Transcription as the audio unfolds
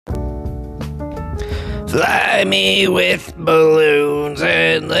Fly me with balloons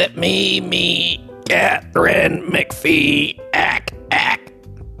and let me meet Catherine McPhee. Ack, ack.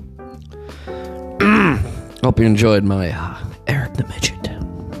 Hope you enjoyed my Eric the Midget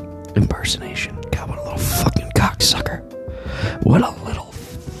impersonation. God, what a little fucking cocksucker. What a little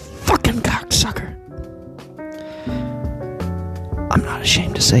fucking cocksucker. I'm not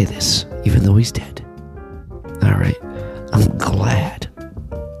ashamed to say this, even though he's dead. Alright, I'm glad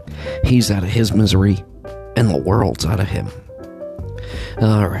he's out of his misery and the world's out of him.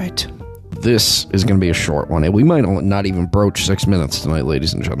 Alright, this is going to be a short one. We might not even broach 6 minutes tonight,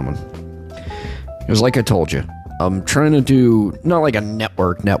 ladies and gentlemen. Because like I told you, I'm trying to do, not like a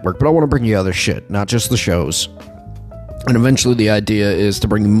network, but I want to bring you other shit, not just the shows. And eventually the idea is to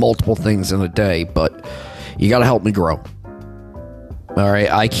bring multiple things in a day, but you got to help me grow. Alright,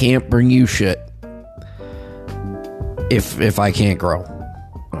 I can't bring you shit if I can't grow.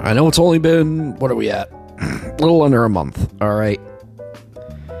 I know it's only been, what are we at? A little under a month, alright?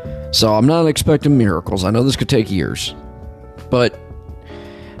 So I'm not expecting miracles. I know this could take years. But,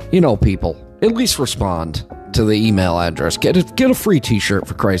 you know, people, at least respond to the email address. Get a free t-shirt,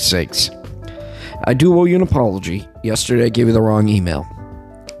 for Christ's sakes. I do owe you an apology. Yesterday I gave you the wrong email.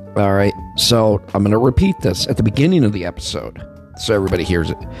 Alright, so I'm going to repeat this at the beginning of the episode, so everybody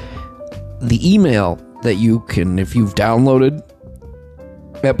hears it. The email that you can, if you've downloaded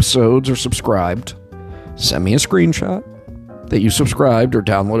episodes or subscribed, send me a screenshot that you subscribed or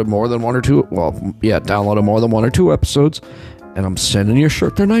downloaded more than one or two, downloaded more than one or two episodes, and I'm sending you a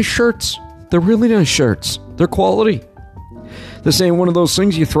shirt. They're nice shirts. They're really nice shirts. They're quality. This ain't one of those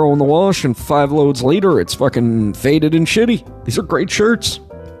things you throw in the wash and 5 loads later it's fucking faded and shitty. These are great shirts.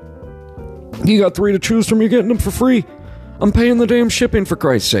 You got 3 to choose from, you're getting them for free. I'm paying the damn shipping, for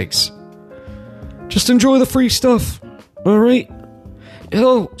Christ's sakes. Just enjoy the free stuff, alright?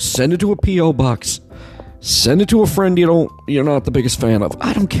 Hell, send it to a P.O. box. Send it to a friend you're not the biggest fan of.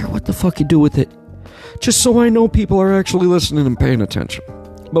 I don't care what the fuck you do with it. Just so I know people are actually listening and paying attention.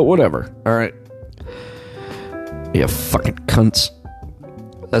 But whatever, alright? You fucking cunts.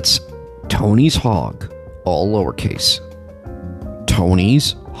 That's Tony's Hog, all lowercase.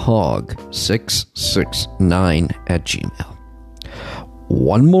 Tony's Hog 669 at Gmail.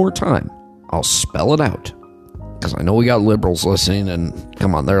 One more time. I'll spell it out, because I know we got liberals listening, and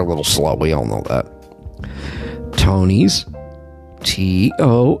come on, they're a little slow. We all know that. Tony's,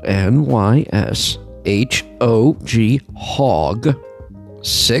 TONYSHOG, Hog,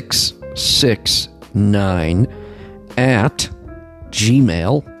 669 at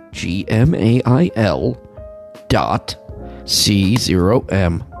Gmail,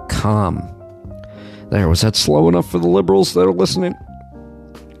 gmail.c0m.com. There, was that slow enough for the liberals that are listening?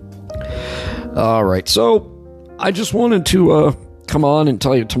 Alright, so I just wanted to come on and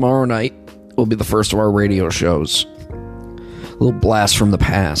tell you tomorrow night will be the first of our radio shows. A little blast from the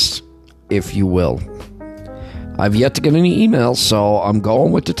past, if you will. I've yet to get any emails, so I'm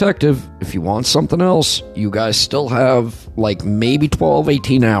going with Detective. If you want something else, you guys still have like maybe 12,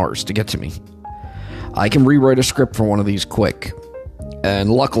 18 hours to get to me. I can rewrite a script for one of these quick.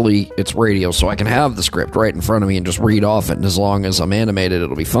 And luckily, it's radio, so I can have the script right in front of me and just read off it, and as long as I'm animated,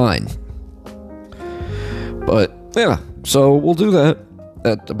 it'll be fine. But, yeah, so we'll do that.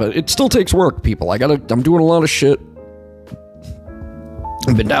 But it still takes work, people. I'm doing a lot of shit.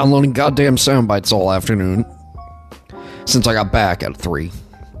 I've been downloading goddamn sound bites all afternoon. Since I got back at 3.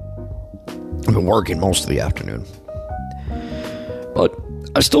 I've been working most of the afternoon. But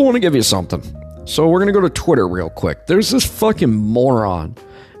I still want to give you something. So we're going to go to Twitter real quick. There's this fucking moron.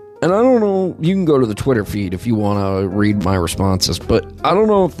 And I don't know, you can go to the Twitter feed if you want to read my responses, but I don't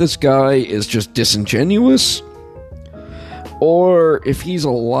know if this guy is just disingenuous or if he's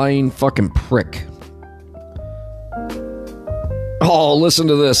a lying fucking prick. Oh, listen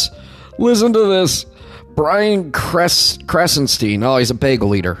to this. Listen to this. Brian Krasenstein. Oh, he's a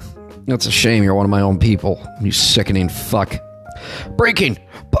bagel eater. That's a shame you're one of my own people. You sickening fuck. Breaking.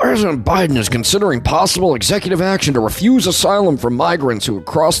 President Biden is considering possible executive action to refuse asylum from migrants who have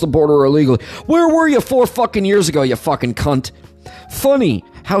crossed the border illegally. Where were you 4 fucking years ago, you fucking cunt? Funny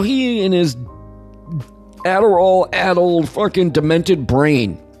how he in his Adderall-addled fucking demented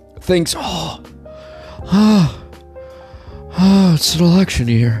brain thinks, it's an election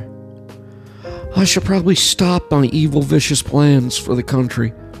year. I should probably stop my evil, vicious plans for the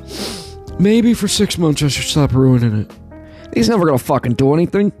country. Maybe for 6 months I should stop ruining it. He's never gonna fucking do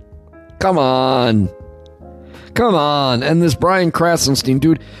anything. Come on. And this Brian Krasenstein,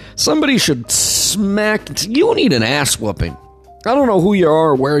 dude, somebody should smack... You need an ass whooping. I don't know who you are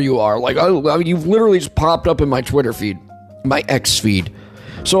or where you are. Like, you've literally just popped up in my Twitter feed. My X feed.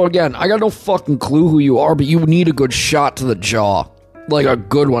 So again, I got no fucking clue who you are, but you need a good shot to the jaw. Like a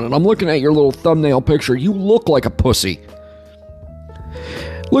good one. And I'm looking at your little thumbnail picture. You look like a pussy.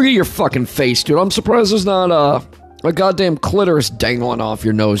 Look at your fucking face, dude. I'm surprised there's not a goddamn clitoris dangling off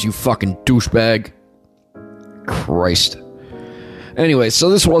your nose, you fucking douchebag. Christ. Anyway, so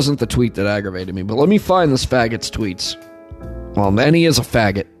this wasn't the tweet that aggravated me, but let me find this faggot's tweets. Well, then he is a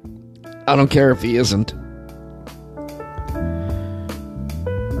faggot. I don't care if he isn't.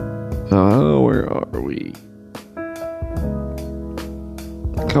 Oh, where are we?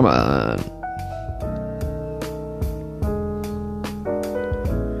 Come on.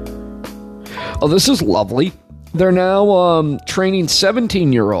 Oh, this is lovely. They're now training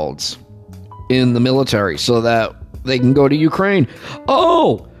 17-year-olds in the military so that they can go to Ukraine.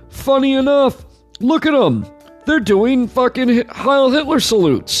 Oh, funny enough, look at them. They're doing fucking Heil Hitler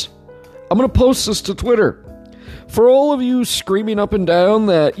salutes. I'm going to post this to Twitter. For all of you screaming up and down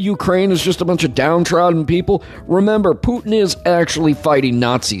that Ukraine is just a bunch of downtrodden people, remember, Putin is actually fighting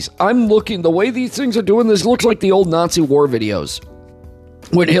Nazis. I'm looking, the way these things are doing this looks like the old Nazi war videos.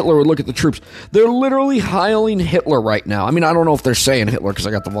 When Hitler would look at the troops. They're literally heiling Hitler right now. I mean, I don't know if they're saying Hitler because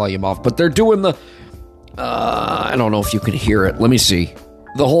I got the volume off, but they're doing the... I don't know if you can hear it. Let me see.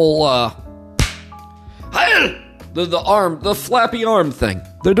 The whole, Heil! The arm, the flappy arm thing.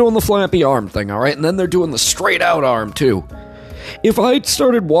 They're doing the flappy arm thing, alright? And then they're doing the straight out arm, too. If I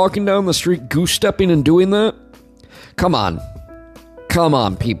started walking down the street goose-stepping and doing that, come on. Come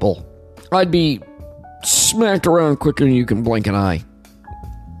on, people. I'd be smacked around quicker than you can blink an eye.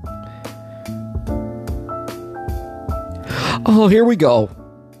 Oh, here we go.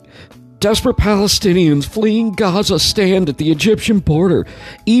 Desperate Palestinians fleeing Gaza stand at the Egyptian border.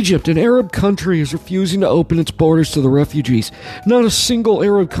 Egypt, an Arab country, is refusing to open its borders to the refugees. Not a single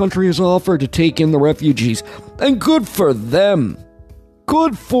Arab country has offered to take in the refugees. And good for them.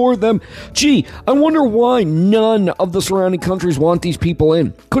 Good for them. Gee, I wonder why none of the surrounding countries want these people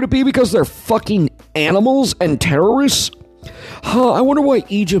in. Could it be because they're fucking animals and terrorists? I wonder why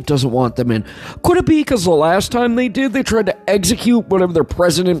Egypt doesn't want them in. Could it be because the last time they did, they tried to execute whatever their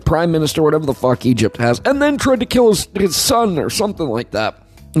president, prime minister, whatever the fuck Egypt has, and then tried to kill his son or something like that.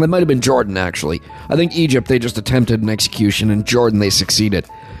 It might have been Jordan, actually. I think Egypt, they just attempted an execution, and Jordan, they succeeded.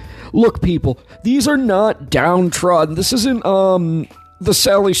 Look, people, these are not downtrodden. This isn't, the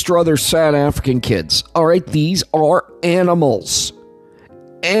Sally Struthers sad African kids. Alright, these are animals.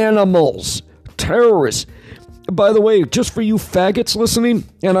 Animals. Terrorists. By the way, just for you faggots listening,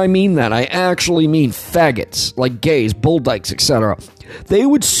 and I mean that, I actually mean faggots, like gays, bull dykes, etc. They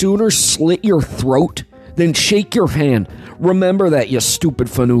would sooner slit your throat than shake your hand. Remember that, you stupid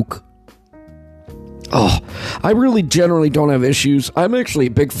fanook. Oh, I really generally don't have issues. I'm actually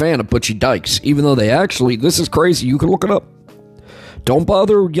a big fan of butchy dykes, even though they actually, this is crazy, you can look it up. Don't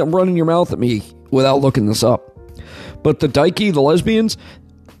bother running your mouth at me without looking this up. But the dykey, the lesbians...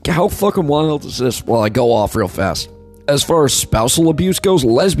 How fucking wild is this? Well, I go off real fast. As far as spousal abuse goes,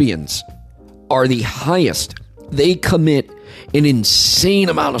 lesbians are the highest. They commit an insane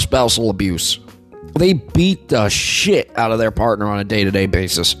amount of spousal abuse. They beat the shit out of their partner on a day-to-day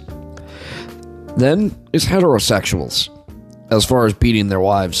basis. Then is heterosexuals, as far as beating their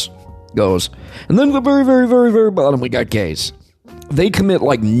wives goes. And then at the very, very, very, very bottom, we got gays. They commit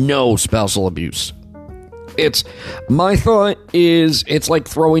like no spousal abuse. My thought is, it's like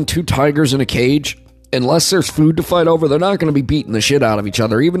throwing two tigers in a cage. Unless there's food to fight over, they're not going to be beating the shit out of each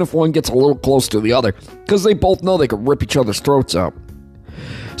other, even if one gets a little close to the other, because they both know they could rip each other's throats out.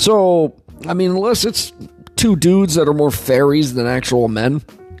 So, I mean, unless it's two dudes that are more fairies than actual men,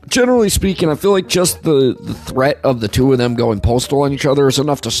 generally speaking, I feel like just the threat of the two of them going postal on each other is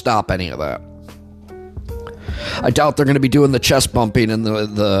enough to stop any of that. I doubt they're going to be doing the chest bumping and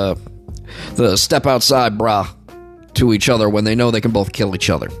the step outside, brah, to each other when they know they can both kill each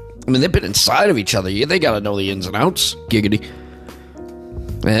other. I mean, they've been inside of each other. They gotta know the ins and outs. Giggity.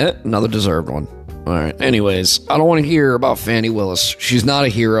 Another deserved one. Alright, anyways, I don't want to hear about Fannie Willis. She's not a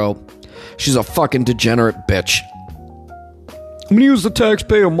hero. She's a fucking degenerate bitch. I'm gonna use the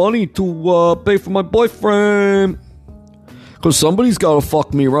taxpayer money to pay for my boyfriend. Because somebody's gotta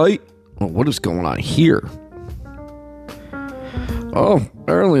fuck me, right? Well, what is going on here? Oh,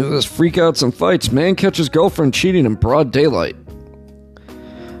 apparently there's freakouts and fights. Man catches girlfriend cheating in broad daylight.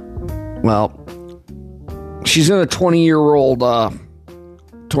 Well, she's in a 20-year-old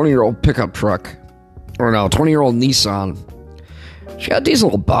pickup truck. Or no, 20-year-old Nissan. She got a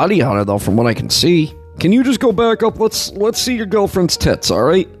decent little body on her, though, from what I can see. Can you just go back up? Let's see your girlfriend's tits,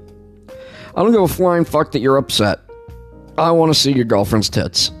 alright? I don't give a flying fuck that you're upset. I want to see your girlfriend's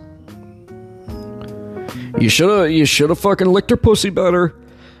tits. You should have fucking licked her pussy better.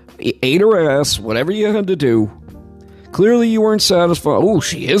 You ate her ass, whatever you had to do. Clearly you weren't satisfied. Oh,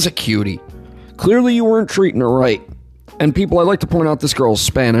 she is a cutie. Clearly you weren't treating her right. And people, I like to point out this girl's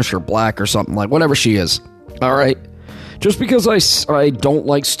Spanish or black or something, like whatever she is. All right? Just because I don't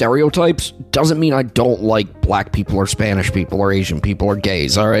like stereotypes doesn't mean I don't like black people or Spanish people or Asian people or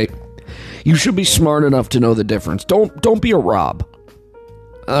gays, all right? You should be smart enough to know the difference. Don't be a Rob.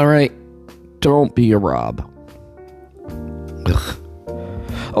 All right? Don't be a Rob. Ugh.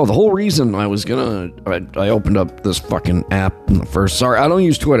 Oh, the whole reason I opened up this fucking app in the first... Sorry, I don't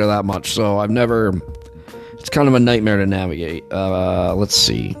use Twitter that much, so I've never... It's kind of a nightmare to navigate. Let's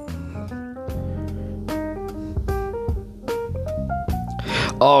see.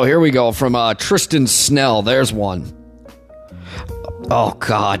 Oh, here we go, from Tristan Snell. There's one. Oh,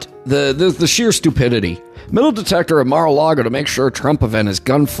 God. The sheer stupidity. Metal detector at Mar-a-Lago to make sure a Trump event is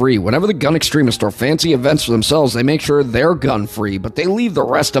gun-free. Whenever the gun extremists throw fancy events for themselves, they make sure they're gun-free, but they leave the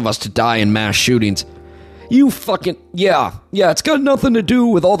rest of us to die in mass shootings. You fucking... Yeah, it's got nothing to do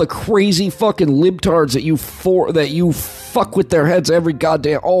with all the crazy fucking libtards that you fuck with their heads every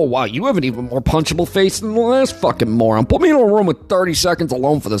goddamn... Oh, wow, you have an even more punchable face than the last fucking moron. Put me in a room with 30 seconds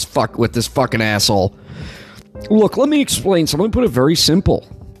alone for this with this fucking asshole. Look, let me explain something. Let me put it very simple,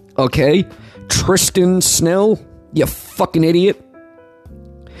 okay? Tristan Snell, you fucking idiot.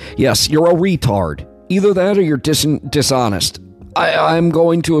 Yes, you're a retard. Either that or you're dishonest. I'm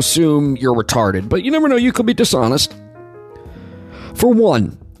going to assume you're retarded, but you never know, you could be dishonest. For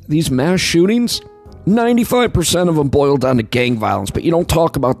one, these mass shootings, 95% of them boil down to gang violence, but you don't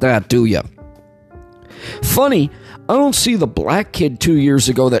talk about that, do you? Funny, I don't see the black kid 2 years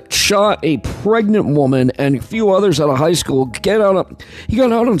ago that shot a pregnant woman and a few others out of high school he got out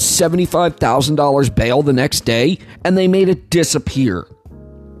on $75,000 bail the next day, and they made it disappear.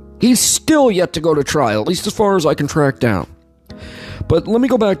 He's still yet to go to trial, at least as far as I can track down. But let me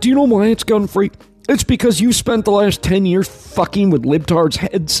go back. Do you know why it's gun-free? It's because you spent the last 10 years fucking with libtards'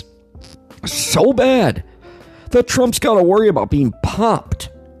 heads so bad that Trump's got to worry about being popped.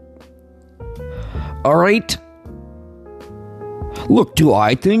 All right? Look, do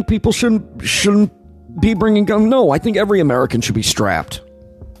I think people shouldn't be bringing guns? No, I think every American should be strapped.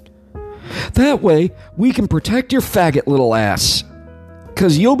 That way, we can protect your faggot little ass.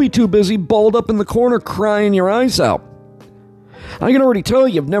 Because you'll be too busy balled up in the corner crying your eyes out. I can already tell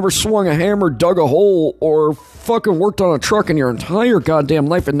you've never swung a hammer, dug a hole, or fucking worked on a truck in your entire goddamn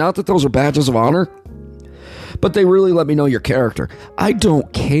life, and not that those are badges of honor, but they really let me know your character. I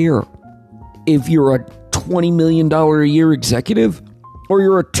don't care if you're a $20 million a year executive or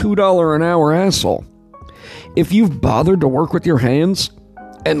you're a $2 an hour asshole. If you've bothered to work with your hands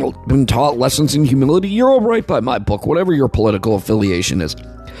and been taught lessons in humility, you're all right by my book, whatever your political affiliation is.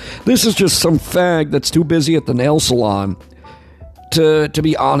 This is just some fag that's too busy at the nail salon to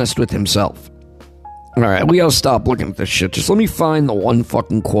be honest with himself. All right, we gotta stop looking at this shit. Just let me find the one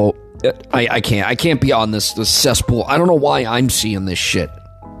fucking quote. I can't be on this cesspool. I don't know why I'm seeing this shit.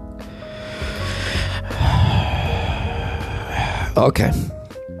 Okay.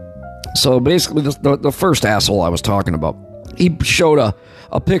 So basically, the first asshole I was talking about, he showed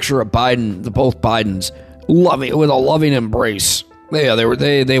a picture of Biden, both Bidens, with a loving embrace. Yeah,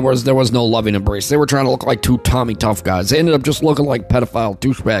 there was no loving embrace. They were trying to look like two Tommy Tough guys. They ended up just looking like pedophile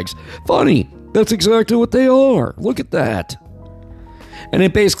douchebags. Funny, that's exactly what they are. Look at that. And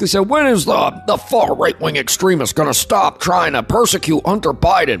it basically said, when is the far right-wing extremist going to stop trying to persecute Hunter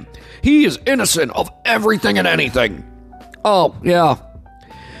Biden? He is innocent of everything and anything. Oh, yeah.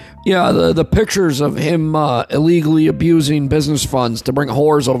 Yeah, the pictures of him illegally abusing business funds to bring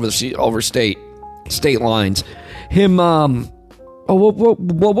whores over state lines. Him,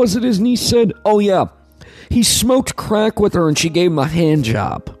 what was it his niece said? Oh, yeah. He smoked crack with her and she gave him a hand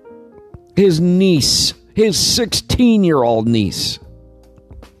job. His niece. His 16-year-old niece.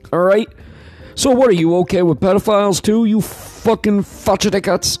 All right? So what, are you okay with pedophiles too, you fucking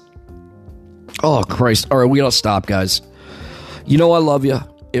fudgeticuts? Oh, Christ. All right, we gotta stop, guys. You know I love you.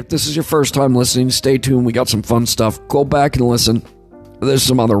 If this is your first time listening, stay tuned. We got some fun stuff. Go back and listen. There's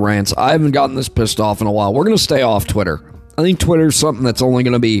some other rants. I haven't gotten this pissed off in a while. We're going to stay off Twitter. I think Twitter's something that's only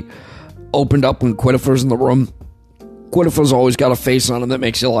going to be opened up when Quitifer's in the room. Quitifer's always got a face on him that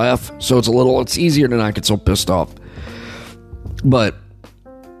makes you laugh, so it's easier to not get so pissed off. But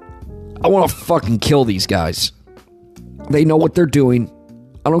I want to fucking kill these guys. They know what they're doing.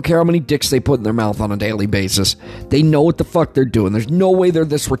 I don't care how many dicks they put in their mouth on a daily basis. They know what the fuck they're doing. There's no way they're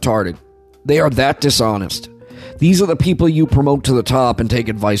this retarded. They are that dishonest. These are the people you promote to the top and take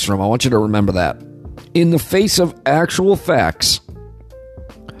advice from. I want you to remember that. In the face of actual facts,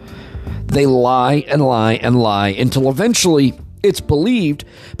 they lie and lie and lie until eventually It's believed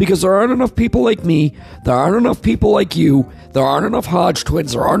because there aren't enough people like me, there aren't enough people like you, there aren't enough Hodge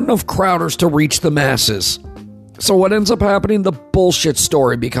twins, there aren't enough Crowders to reach the masses. So what ends up happening? The bullshit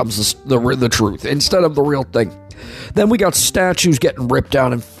story becomes the truth instead of the real thing. Then we got statues getting ripped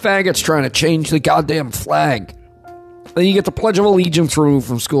down and faggots trying to change the goddamn flag. Then you get the Pledge of Allegiance removed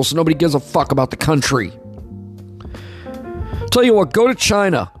from school so nobody gives a fuck about the country. Tell you what, go to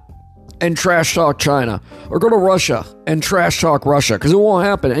China and trash talk China, or go to Russia and trash talk Russia, because it won't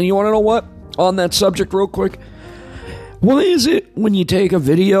happen. And you want to know what? On that subject real quick, why is it when you take a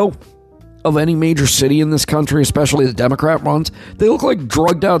video of any major city in this country, especially the Democrat ones, they look like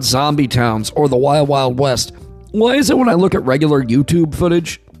drugged out zombie towns or the Wild Wild West? Why is it when I look at regular YouTube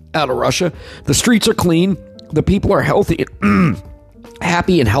footage out of Russia, the streets are clean, the people are healthy,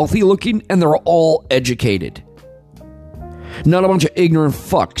 happy and healthy looking, and they're all educated? Not a bunch of ignorant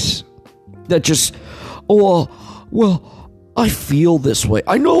fucks that just, I feel this way.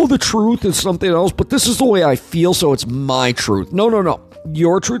 I know the truth is something else, but this is the way I feel, so it's my truth. No.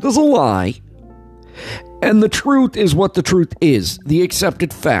 Your truth is a lie. And the truth is what the truth is, the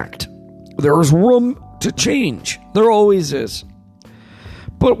accepted fact. There is room to change. There always is.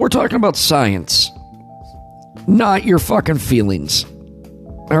 But we're talking about science, not your fucking feelings.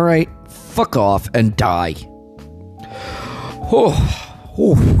 All right? Fuck off and die.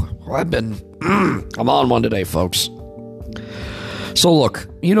 I'm on one today, folks. So look,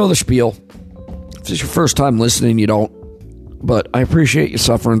 you know the spiel. If it's your first time listening, you don't. But I appreciate you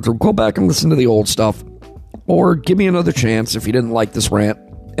suffering through. Go back and listen to the old stuff. Or give me another chance if you didn't like this rant.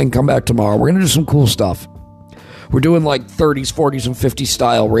 And come back tomorrow. We're going to do some cool stuff. We're doing like 30s, 40s, and 50s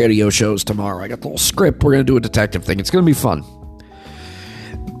style radio shows tomorrow. I got the whole script. We're going to do a detective thing. It's going to be fun.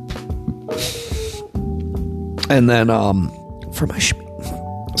 And then, for my...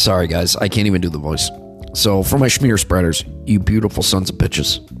 Sorry, guys. I can't even do the voice. So, for my schmear spreaders, you beautiful sons of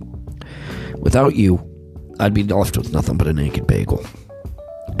bitches. Without you, I'd be left with nothing but a naked bagel.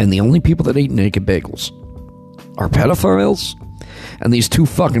 And the only people that eat naked bagels are pedophiles and these two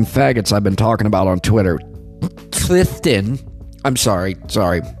fucking faggots I've been talking about on Twitter. Tristan. I'm sorry.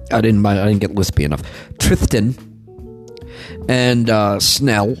 I didn't get lispy enough. Tristan and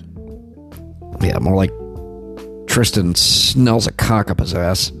Snell. Yeah, more like Tristan Snell's a cock up his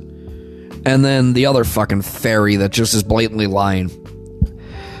ass. And then the other fucking fairy that just is blatantly lying.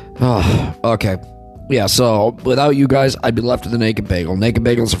 Oh, okay. Yeah, so without you guys, I'd be left with a naked bagel. Naked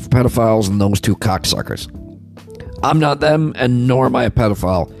bagels are for pedophiles and those two cocksuckers. I'm not them, and nor am I a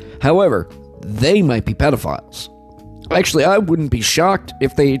pedophile. However, they might be pedophiles. Actually, I wouldn't be shocked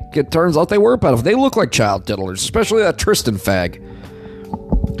if it turns out they were pedophiles. They look like child diddlers, especially that Tristan fag.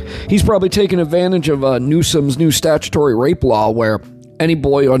 He's probably taking advantage of Newsom's new statutory rape law where any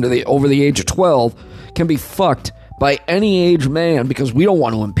boy over the age of 12 can be fucked by any age man because we don't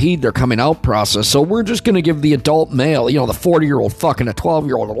want to impede their coming out process. So we're just going to give the adult male, the 40-year-old fucking a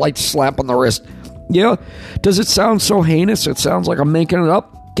 12-year-old a light slap on the wrist. Yeah? Does it sound so heinous? It sounds like I'm making it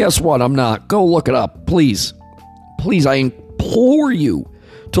up? Guess what? I'm not. Go look it up. Please. Please, I implore you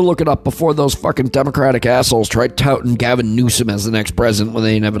to look it up before those fucking Democratic assholes try touting Gavin Newsom as the next president when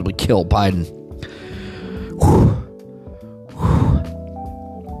they inevitably kill Biden.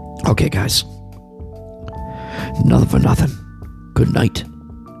 Okay, guys. Nothing for nothing. Good night.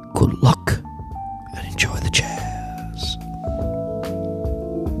 Good luck. And enjoy the jazz.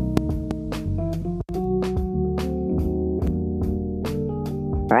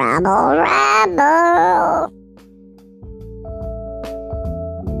 Rabble, rabble.